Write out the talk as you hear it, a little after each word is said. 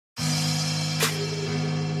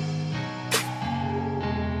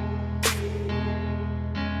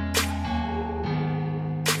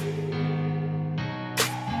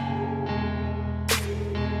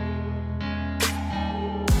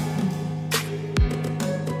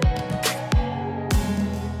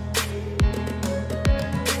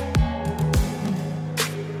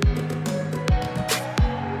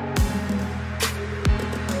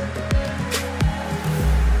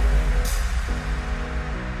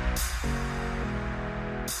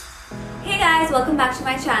guys, welcome back to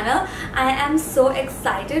my channel. I am so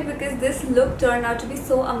excited because this look turned out to be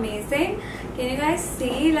so amazing. Can you guys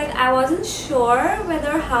see? Like, I wasn't sure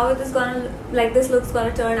whether how it is gonna, like, this look's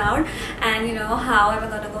gonna turn out, and you know, how am I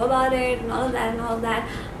gonna go about it and all of that and all of that.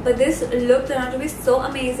 But this look turned out to be so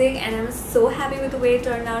amazing and I'm so happy with the way it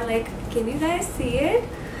turned out. Like, can you guys see it?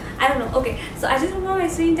 I don't know. Okay, so I just don't want to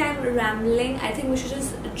waste any time rambling. I think we should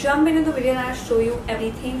just jump into the video and I'll show you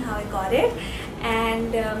everything, how I got it.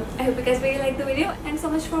 And I hope you guys really like the video. Thanks so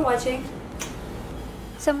much for watching.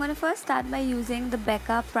 So I'm going to first start by using the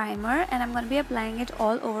Becca primer and I'm going to be applying it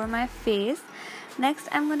all over my face. Next,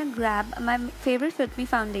 I'm going to grab my favorite Fit Me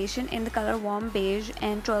foundation in the color Warm Beige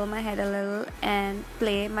and twirl my head a little and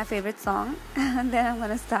play my favorite song. And then I'm going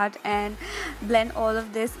to start and blend all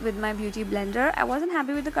of this with my beauty blender. I wasn't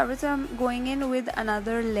happy with the coverage, so I'm going in with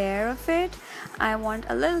another layer of it. I want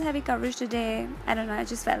a little heavy coverage today. I don't know, I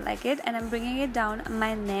just felt like it. And I'm bringing it down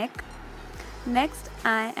my neck. Next,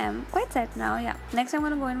 I am quite set now. Yeah. Next, I'm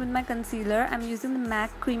going to go in with my concealer. I'm using the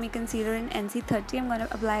MAC Creamy Concealer in NC30. I'm going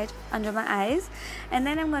to apply it under my eyes. And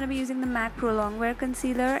then I'm going to be using the MAC Pro Longwear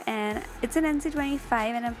Concealer. And it's in NC25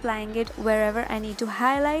 and I'm applying it wherever I need to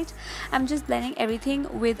highlight. I'm just blending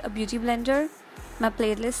everything with a beauty blender. My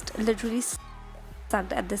playlist literally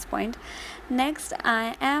sucked at this point. Next,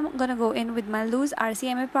 I am going to go in with my loose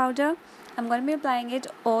RCMA powder. I'm going to be applying it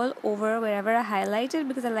all over wherever I highlight it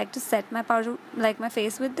because I like to set my powder, like my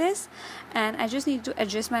face, with this. And I just need to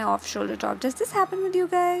adjust my off shoulder top. Does this happen with you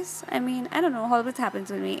guys? I mean, I don't know, always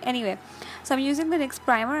happens with me. Anyway, so I'm using the NYX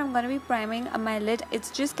primer. I'm going to be priming my lid.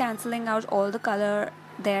 It's just cancelling out all the color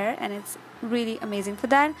there and it's really amazing for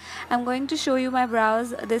that. I'm going to show you my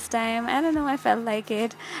brows this time. I don't know, I felt like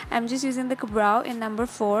it. I'm just using the brow in number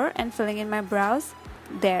 4 and filling in my brows.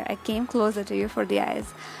 There, I came closer to you for the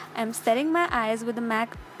eyes. I'm setting my eyes with the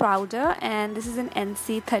MAC powder and this is in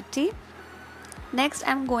NC30. Next,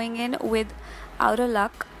 I'm going in with Outer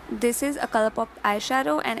Luck. This is a ColourPop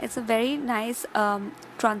eyeshadow and it's a very nice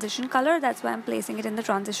transition color. That's why I'm placing it in the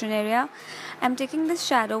transition area. I'm taking this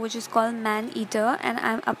shadow which is called Man Eater and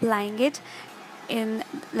I'm applying it in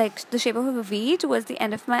like the shape of a V towards the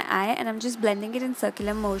end of my eye and I'm just blending it in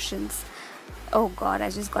circular motions. Oh god, I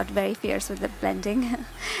just got very fierce with the blending.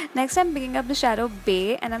 Next, I'm picking up the shadow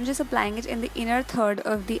Bay and I'm just applying it in the inner third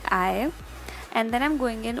of the eye. And then I'm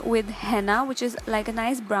going in with Henna, which is like a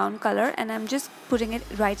nice brown color, and I'm just putting it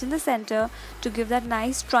right in the center to give that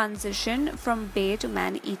nice transition from Bay to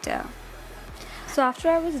Man Eater. So after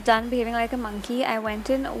I was done behaving like a monkey, I went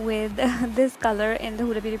in with this color in the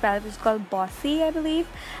Huda Beauty palette, which is called Bossy, I believe.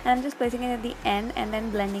 And I'm just placing it at the end and then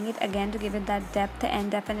blending it again to give it that depth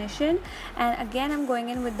and definition. And again, I'm going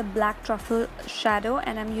in with the Black Truffle shadow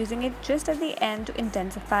and I'm using it just at the end to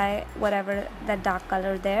intensify whatever that dark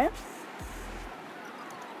color there.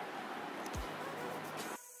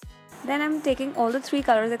 Then I'm taking all the 3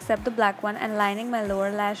 colors except the black one and lining my lower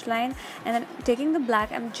lash line, and then taking the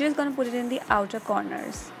black, I'm just going to put it in the outer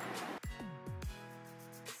corners.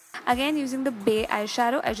 Again, using the Bay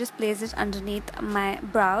eyeshadow, I just place it underneath my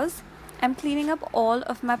brows. I'm cleaning up all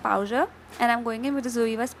of my powder and I'm going in with the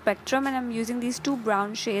Zoeva Spectrum and I'm using these 2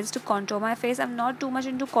 brown shades to contour my face. I'm not too much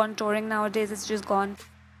into contouring nowadays, it's just gone.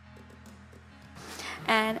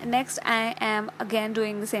 And next, I am again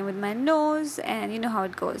doing the same with my nose and you know how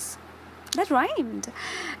it goes. That rhymed.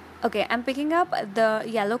 Okay, I'm picking up the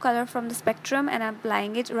yellow color from the Spectrum and I'm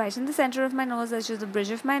applying it right in the center of my nose, that's just the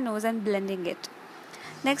bridge of my nose, and blending it.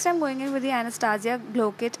 Next, I'm going in with the Anastasia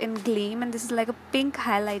Glow Kit in Gleam and this is like a pink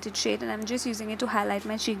highlighted shade and I'm just using it to highlight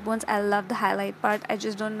my cheekbones. I love the highlight part, I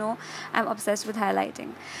just don't know, I'm obsessed with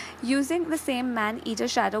highlighting. Using the same Man Eater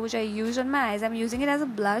shadow which I used on my eyes, I'm using it as a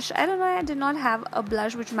blush. I don't know, I did not have a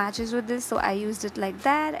blush which matches with this, so I used it like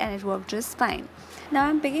that and it worked just fine. Now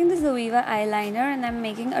I'm picking the Zoeva eyeliner and I'm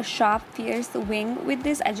making a sharp, fierce wing with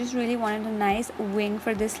this. I just really wanted a nice wing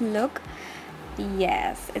for this look.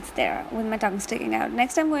 Yes, it's there with my tongue sticking out.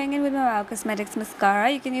 Next, I'm going in with my Zoeva Cosmetics mascara.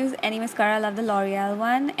 You can use any mascara. I love the L'Oreal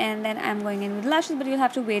one. And then I'm going in with lashes, but you'll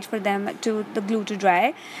have to wait for them to the glue to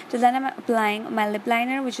dry. So then I'm applying my lip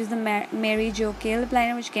liner, which is the Mary Jo K lip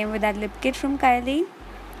liner, which came with that lip kit from Kylie.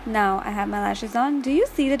 Now I have my lashes on. Do you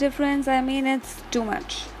see the difference? I mean, it's too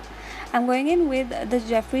much. I'm going in with the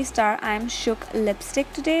Jefree Star I'm Shook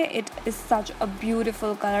lipstick today. It is such a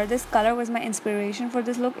beautiful color. This color was my inspiration for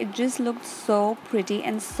this look. It just looked so pretty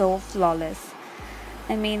and so flawless.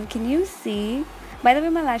 I mean, can you see? By the way,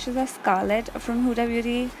 my lashes are Scarlett from Huda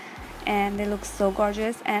Beauty and they look so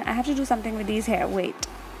gorgeous. And I have to do something with these hair. Wait.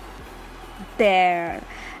 There.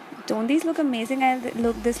 Don't these look amazing?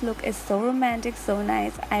 This look is so romantic, so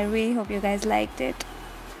nice. I really hope you guys liked it.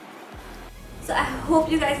 So I hope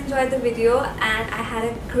you guys enjoyed the video, and I had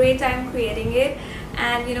a great time creating it.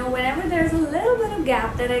 And you know, whenever there's a little bit of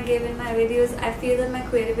gap that I give in my videos, I feel that my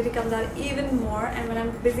creativity comes out even more, and when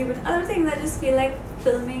I'm busy with other things, I just feel like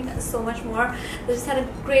filming so much more. So I just had a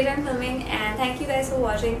great time filming, and thank you guys for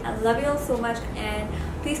watching. I love you all so much, and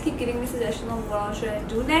please keep giving me suggestions on what all should I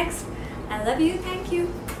do next. I love you. Thank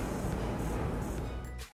you.